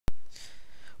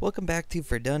Welcome back to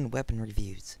Verdun Weapon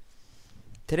Reviews.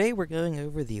 Today we're going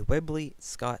over the Webley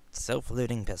Scott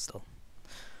self-loading pistol.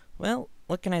 Well,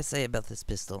 what can I say about this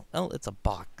pistol? Well, it's a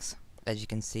box. As you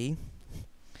can see,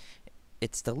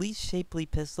 it's the least shapely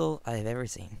pistol I have ever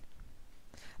seen.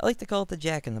 I like to call it the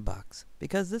jack-in-the-box,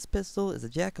 because this pistol is a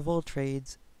jack of all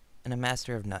trades and a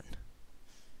master of none.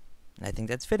 And I think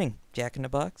that's fitting.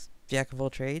 Jack-in-the-box, jack of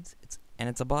all trades, it's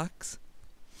a box.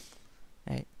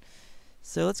 Alright.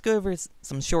 So let's go over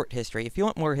some short history. If you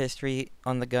want more history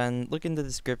on the gun, look in the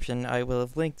description. I will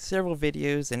have linked several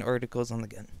videos and articles on the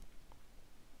gun.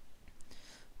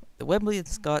 The Webley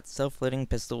Scott self-loading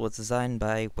pistol was designed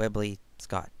by Webley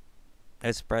Scott.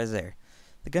 No surprise there.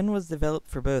 The gun was developed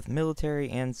for both military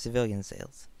and civilian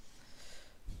sales.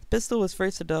 The pistol was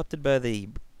first adopted by the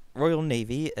Royal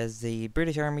Navy as the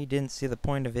British Army didn't see the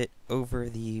point of it over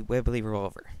the Webley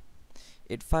revolver.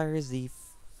 It fires the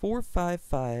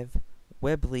 .455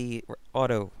 Webley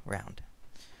auto round,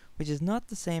 which is not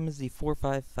the same as the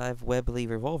 .455 Webley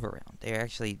revolver round. They are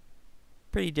actually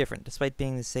pretty different, despite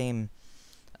being the same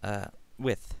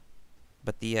width,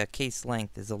 but the case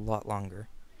length is a lot longer.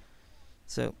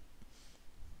 So,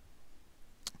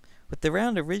 with the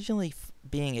round originally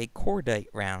being a cordite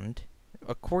round,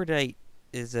 a cordite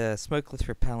is a smokeless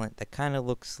propellant that kind of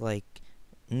looks like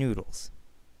noodles.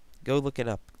 Go look it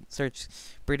up. Search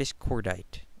British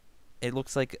cordite. It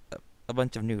looks like a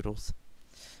bunch of noodles,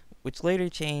 which later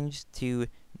changed to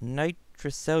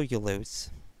nitrocellulose.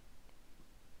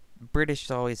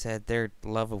 British always had their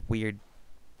love of weird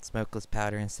smokeless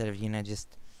powder instead of,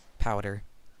 just powder.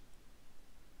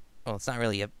 Well, it's not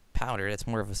really a powder, it's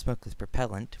more of a smokeless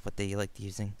propellant, what they liked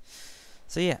using.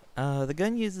 So yeah, the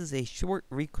gun uses a short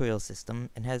recoil system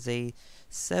and has a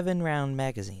 7-round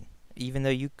magazine, even though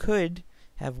you could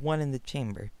have one in the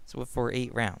chamber, so for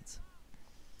 8 rounds.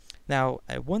 Now,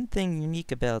 one thing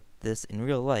unique about this in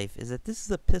real life is that this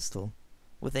is a pistol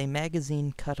with a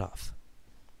magazine cutoff.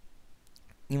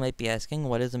 You might be asking,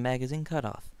 what is a magazine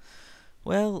cutoff?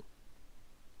 Well,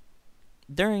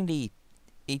 during the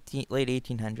late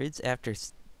 1800s, after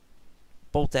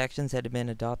bolt actions had been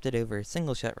adopted over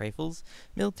single-shot rifles,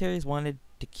 militaries wanted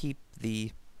to keep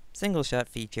the single-shot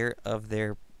feature of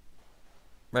their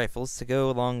rifles to go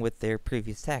along with their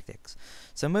previous tactics.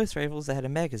 So most rifles that had a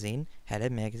magazine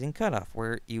cutoff,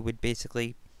 where you would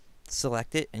basically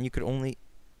select it and you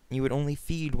would only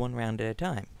feed 1 round at a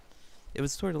time. It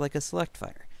was sort of like a select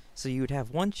fire. So you would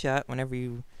have 1 shot whenever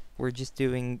you were just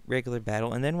doing regular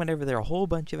battle, and then whenever there are a whole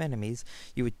bunch of enemies,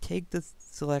 you would take the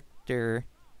selector,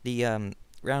 the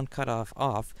round cutoff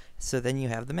off, so then you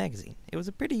have the magazine. It was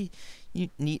a pretty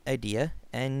neat idea,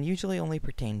 and usually only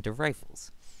pertained to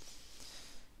rifles.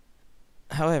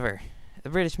 However, the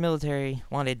British military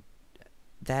wanted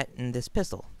that in this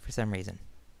pistol for some reason.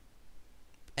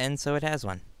 And so it has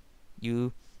one.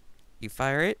 You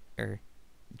fire it, or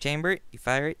chamber it, you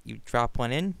fire it, you drop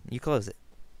one in, you close it.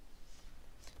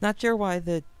 Not sure why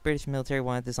the British military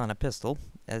wanted this on a pistol,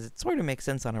 as it sort of makes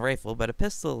sense on a rifle, but a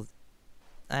pistol,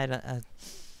 I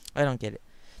don't get it.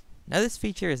 Now this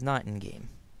feature is not in-game.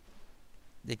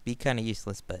 It'd be kind of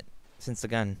useless, but since the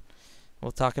gun...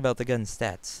 We'll talk about the gun's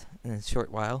stats in a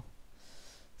short while.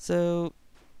 So,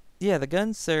 yeah, the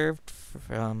gun served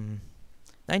from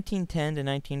 1910 to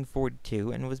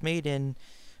 1942 and was made in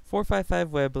 .455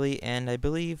 Webley and I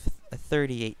believe a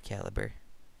 .38 caliber.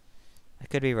 I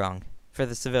could be wrong. For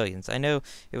the civilians. I know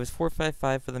it was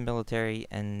 .455 for the military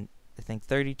and I think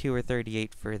 32 or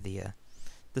 38 for the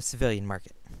civilian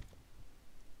market.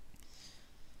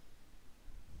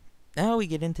 Now we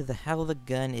get into how the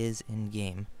gun is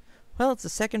in-game. Well, it's the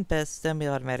second best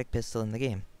semi-automatic pistol in the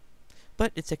game,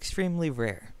 but it's extremely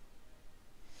rare.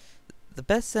 The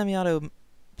best semi-auto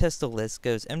pistol list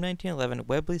goes M1911,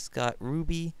 Webley Scott,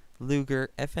 Ruby, Luger,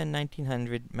 FN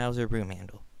 1900, Mauser broom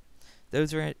handle.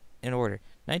 Those are in order.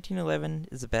 1911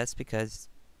 is the best because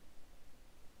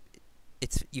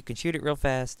you can shoot it real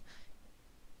fast,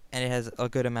 and it has a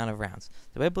good amount of rounds.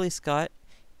 The Webley Scott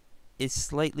is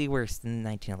slightly worse than the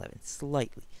 1911,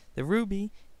 slightly. The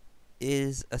Ruby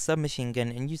is a submachine gun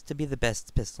and used to be the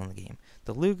best pistol in the game.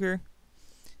 The Luger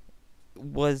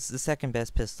was the second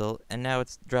best pistol, and now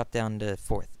it's dropped down to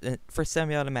 4th. For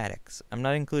semi-automatics, I'm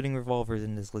not including revolvers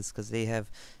in this list because they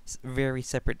have very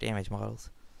separate damage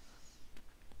models.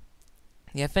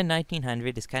 The FN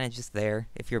 1900 is kind of just there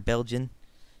if you're Belgian.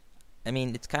 I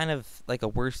mean, it's kind of like a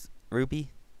worse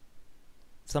Ruby.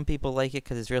 Some people like it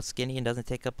because it's real skinny and doesn't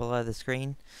take up a lot of the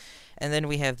screen. And then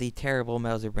we have the terrible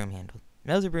Mauser broom handle.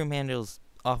 Mauser broom handle is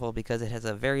awful because it has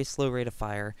a very slow rate of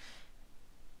fire,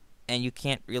 and you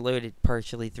can't reload it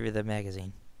partially through the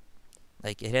magazine.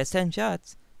 Like, it has 10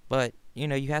 shots, but you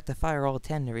know, you have to fire all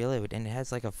 10 to reload, and it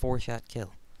has like a 4-shot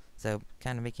kill. So,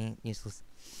 kind of making it useless.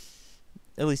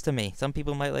 At least to me. Some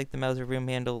people might like the Mauser room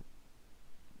handle.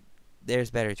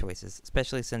 There's better choices,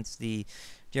 especially since the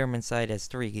German side has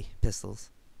 3 pistols.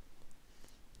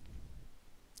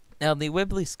 Now, the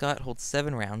Webley Scott holds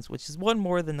 7 rounds, which is 1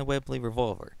 more than the Webley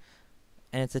revolver.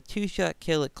 And it's a 2-shot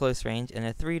kill at close range and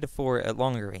a 3 to 4 at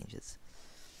longer ranges.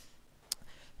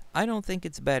 I don't think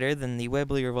it's better than the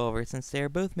Webley revolver since they are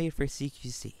both made for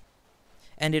CQC.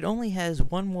 And it only has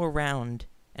 1 more round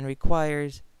and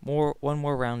requires 1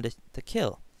 more round to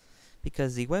kill.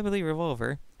 Because the Webley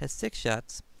revolver has 6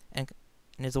 shots and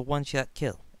is a 1-shot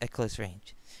kill at close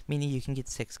range, meaning you can get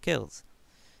 6 kills.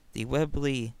 The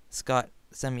Webley Scott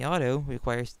semi-auto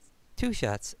requires 2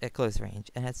 shots at close range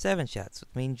and has 7 shots,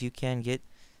 which means you can get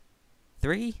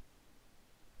 3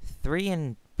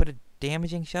 and put a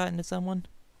damaging shot into someone,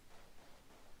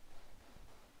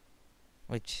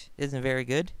 which isn't very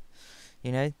good.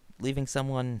 You know, leaving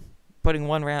someone, putting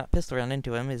 1 pistol round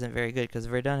into him isn't very good, because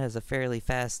Verdun has a fairly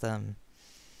fast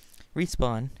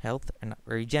respawn health,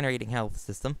 or regenerating health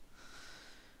system.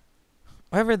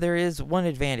 However, there is one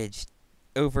advantage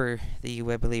over the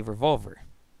Webley revolver.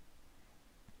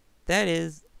 That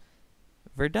is,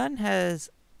 Verdun has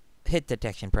hit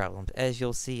detection problems, as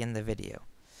you'll see in the video.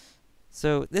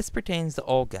 So this pertains to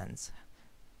all guns.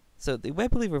 So the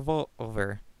Webley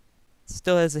revolver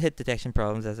still has the hit detection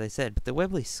problems, as I said, but the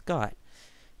Webley Scott,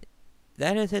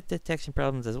 that has hit detection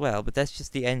problems as well, but that's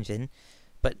just the engine.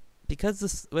 But because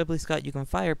this Webley Scott you can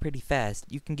fire pretty fast,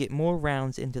 you can get more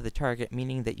rounds into the target,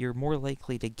 meaning that you're more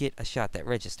likely to get a shot that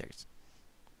registers.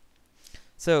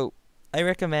 So, I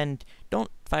recommend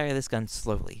don't fire this gun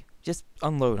slowly. Just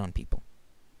unload on people.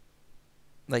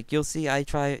 Like, you'll see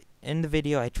in the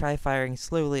video, I try firing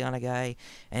slowly on a guy,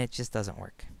 and it just doesn't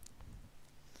work.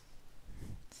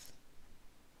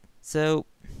 So,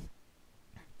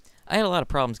 I had a lot of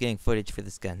problems getting footage for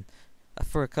this gun,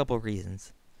 for a couple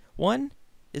reasons. One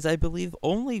is I believe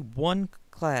only 1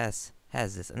 class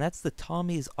has this, and that's the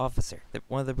Tommy's officer,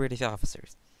 one of the British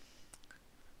officers.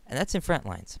 And that's in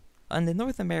Frontlines. On the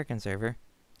North American server,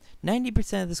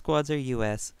 90% of the squads are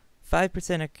US,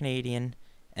 5% are Canadian,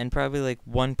 and probably like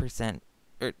 1%,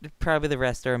 or probably the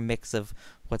rest are a mix of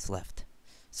what's left.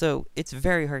 So it's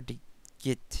very hard to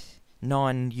get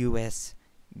non-US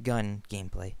gun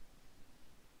gameplay.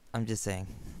 I'm just saying.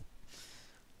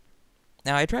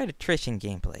 Now, I tried attrition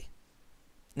gameplay.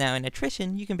 Now, in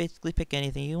attrition, you can basically pick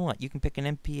anything you want. You can pick an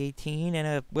MP18 and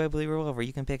a Webley revolver.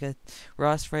 You can pick a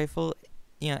Ross rifle.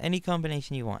 You know, any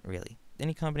combination you want, really.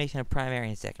 Any combination of primary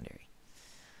and secondary.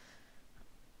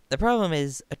 The problem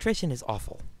is, attrition is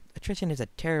awful. Attrition is a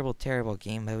terrible, terrible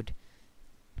game mode.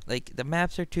 Like, the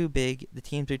maps are too big, the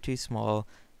teams are too small,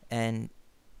 and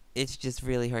it's just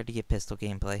really hard to get pistol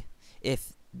gameplay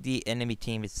if the enemy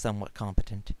team is somewhat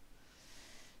competent.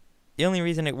 The only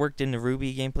reason it worked in the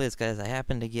Ruby gameplay is because I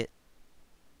happened to get,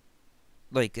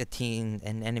 like,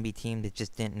 an enemy team that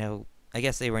just didn't know. I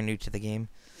guess they were new to the game.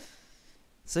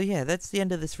 So yeah, that's the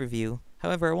end of this review.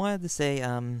 However, I wanted to say,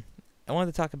 I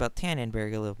wanted to talk about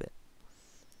Tannenberg a little bit.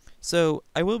 So,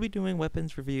 I will be doing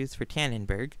weapons reviews for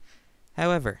Tannenberg.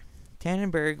 However,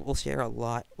 Tannenberg will share a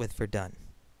lot with Verdun.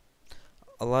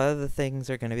 A lot of the things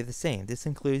are going to be the same. This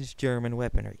includes German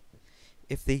weaponry.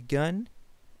 If the gun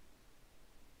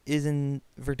is in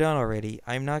Verdun already,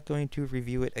 I'm not going to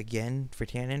review it again for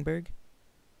Tannenberg.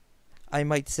 I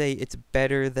might say it's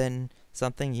better than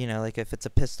something, you know, like if it's a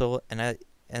pistol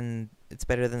and it's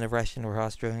better than a Russian or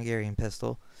Austro-Hungarian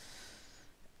pistol,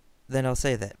 then I'll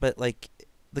say that. But like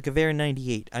the Gewehr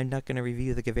 98, I'm not going to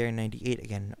review the Gewehr 98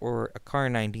 again, or a Kar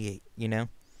 98, you know?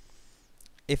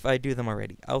 If I do them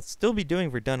already. I'll still be doing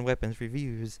Verdun weapons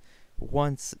reviews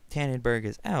once Tannenberg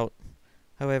is out.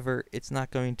 However, it's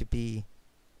not going to be,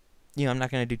 you know, I'm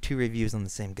not going to do 2 reviews on the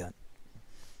same gun.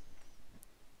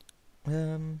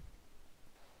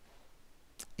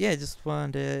 Yeah, just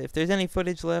wanted to, if there's any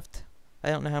footage left,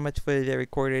 I don't know how much footage I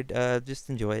recorded, just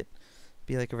enjoy it.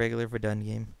 Be like a regular Verdun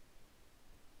game.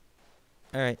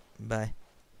 Alright, bye.